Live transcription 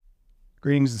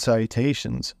Greetings and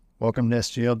salutations. Welcome to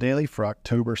SGL Daily for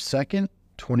October 2nd,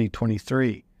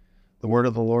 2023. The word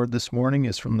of the Lord this morning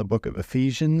is from the book of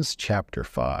Ephesians Chapter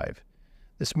 5.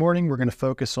 This morning we're going to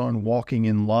focus on walking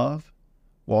in love,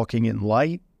 walking in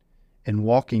light, and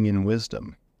walking in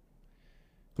wisdom.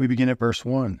 We begin at verse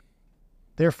 1.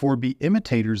 Therefore be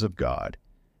imitators of God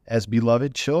as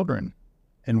beloved children,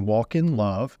 and walk in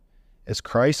love as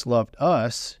Christ loved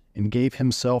us and gave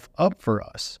himself up for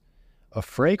us, a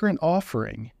fragrant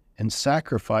offering and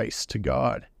sacrifice to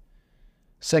God.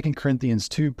 2 Corinthians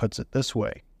 2 puts it this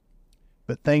way,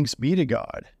 but thanks be to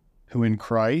God, who in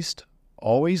Christ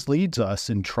always leads us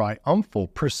in triumphal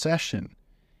procession,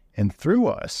 and through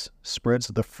us spreads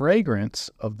the fragrance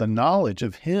of the knowledge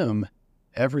of him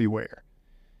everywhere.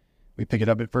 We pick it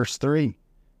up at verse 3.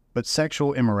 But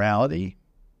sexual immorality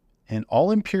and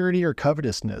all impurity or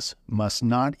covetousness must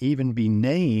not even be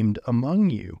named among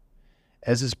you,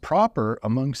 as is proper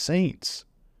among saints.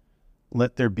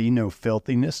 Let there be no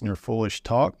filthiness, nor foolish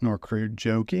talk, nor crude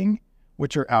joking,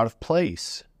 which are out of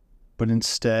place, but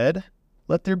instead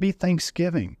let there be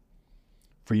thanksgiving.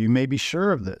 For you may be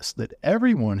sure of this, that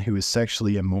everyone who is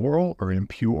sexually immoral or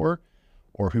impure,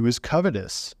 or who is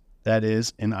covetous, that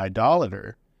is, an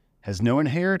idolater, has no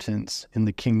inheritance in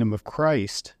the kingdom of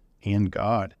Christ and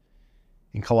God.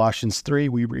 In Colossians 3,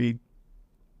 we read,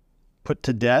 put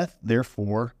to death,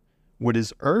 therefore, what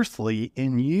is earthly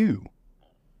in you,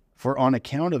 for on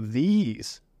account of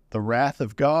these, the wrath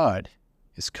of God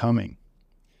is coming.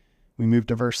 We move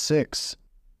to verse 6.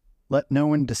 Let no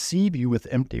one deceive you with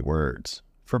empty words,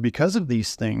 for because of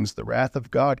these things, the wrath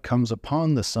of God comes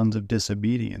upon the sons of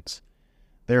disobedience.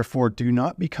 Therefore, do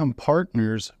not become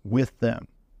partners with them.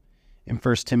 In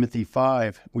 1 Timothy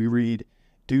 5, we read,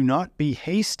 do not be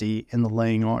hasty in the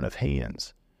laying on of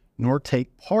hands, nor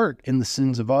take part in the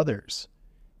sins of others.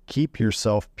 Keep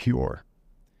yourself pure.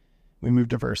 We move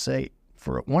to verse 8.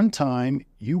 For at one time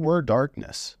you were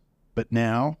darkness, but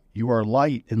now you are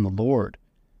light in the Lord.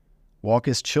 Walk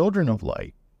as children of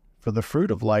light, for the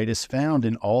fruit of light is found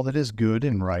in all that is good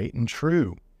and right and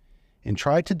true. And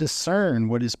try to discern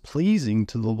what is pleasing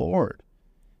to the Lord.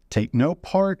 Take no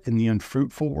part in the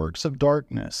unfruitful works of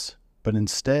darkness, but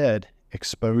instead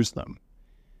expose them.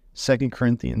 2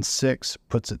 Corinthians 6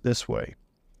 puts it this way.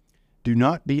 Do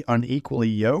not be unequally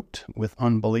yoked with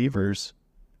unbelievers,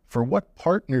 for what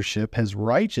partnership has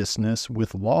righteousness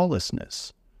with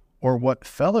lawlessness, or what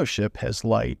fellowship has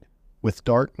light with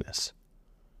darkness?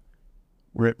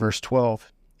 We're at verse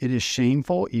 12. It is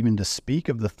shameful even to speak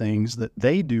of the things that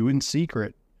they do in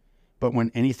secret, but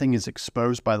when anything is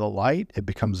exposed by the light, it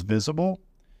becomes visible,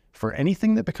 for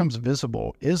anything that becomes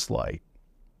visible is light.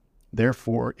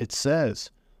 Therefore it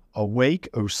says, awake,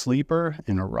 O sleeper,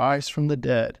 and arise from the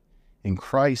dead, and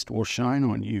Christ will shine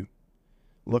on you.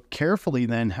 Look carefully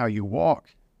then how you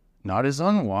walk, not as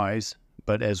unwise,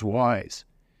 but as wise,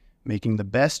 making the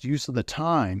best use of the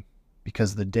time,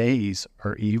 because the days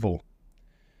are evil.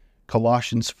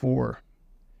 Colossians 4,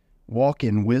 walk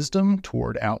in wisdom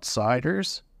toward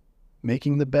outsiders,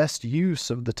 making the best use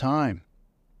of the time.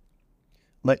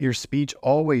 Let your speech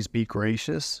always be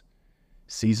gracious,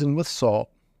 seasoned with salt,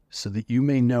 so that you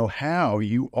may know how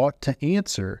you ought to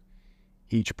answer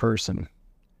each person.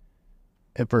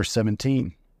 At verse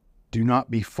 17, do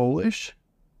not be foolish,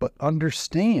 but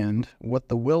understand what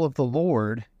the will of the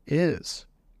Lord is.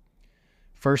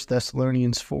 1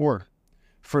 Thessalonians 4,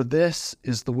 for this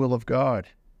is the will of God,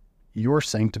 your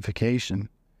sanctification,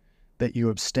 that you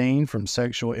abstain from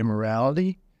sexual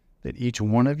immorality, that each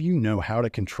one of you know how to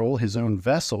control his own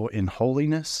vessel in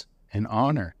holiness and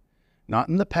honor, not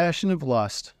in the passion of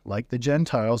lust, like the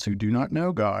Gentiles who do not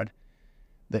know God,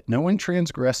 that no one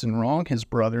transgress and wrong his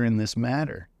brother in this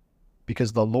matter,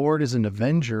 because the Lord is an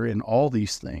avenger in all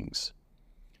these things,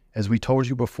 as we told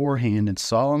you beforehand and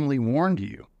solemnly warned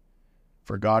you.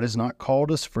 For God has not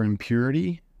called us for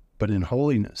impurity, but in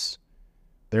holiness.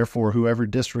 Therefore, whoever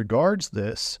disregards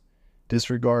this,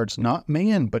 disregards not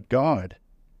man, but God,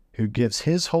 who gives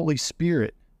his Holy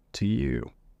Spirit to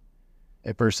you.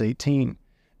 At verse 18,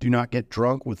 do not get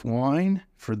drunk with wine,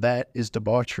 for that is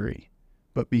debauchery,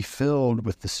 but be filled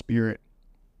with the Spirit,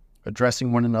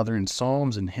 addressing one another in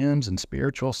psalms and hymns and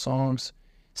spiritual songs,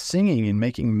 singing and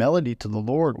making melody to the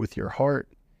Lord with your heart,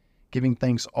 giving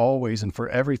thanks always and for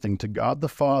everything to God the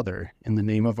Father in the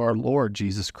name of our Lord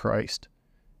Jesus Christ,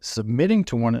 submitting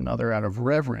to one another out of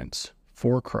reverence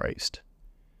for Christ.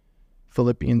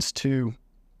 Philippians 2,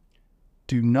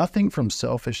 do nothing from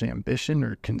selfish ambition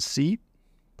or conceit,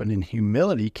 but in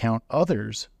humility count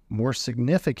others more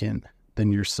significant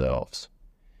than yourselves.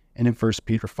 And in 1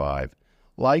 Peter 5,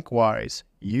 likewise,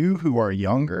 you who are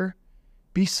younger,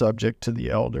 be subject to the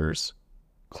elders.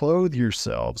 Clothe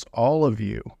yourselves, all of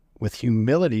you, with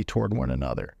humility toward one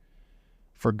another.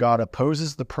 For God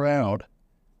opposes the proud,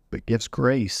 but gives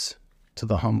grace to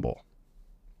the humble.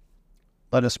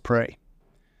 Let us pray.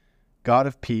 God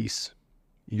of peace,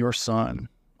 your Son,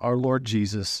 our Lord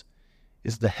Jesus,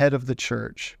 is the head of the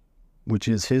church, which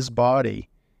is his body,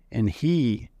 and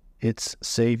he its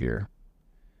Savior.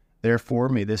 Therefore,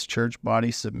 may this church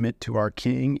body submit to our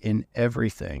King in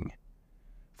everything,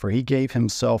 for he gave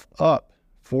himself up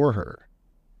for her.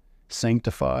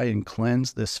 Sanctify and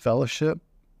cleanse this fellowship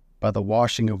by the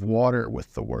washing of water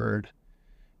with the word.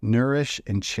 Nourish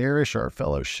and cherish our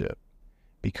fellowship,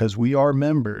 because we are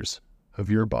members of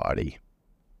your body.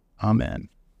 Amen.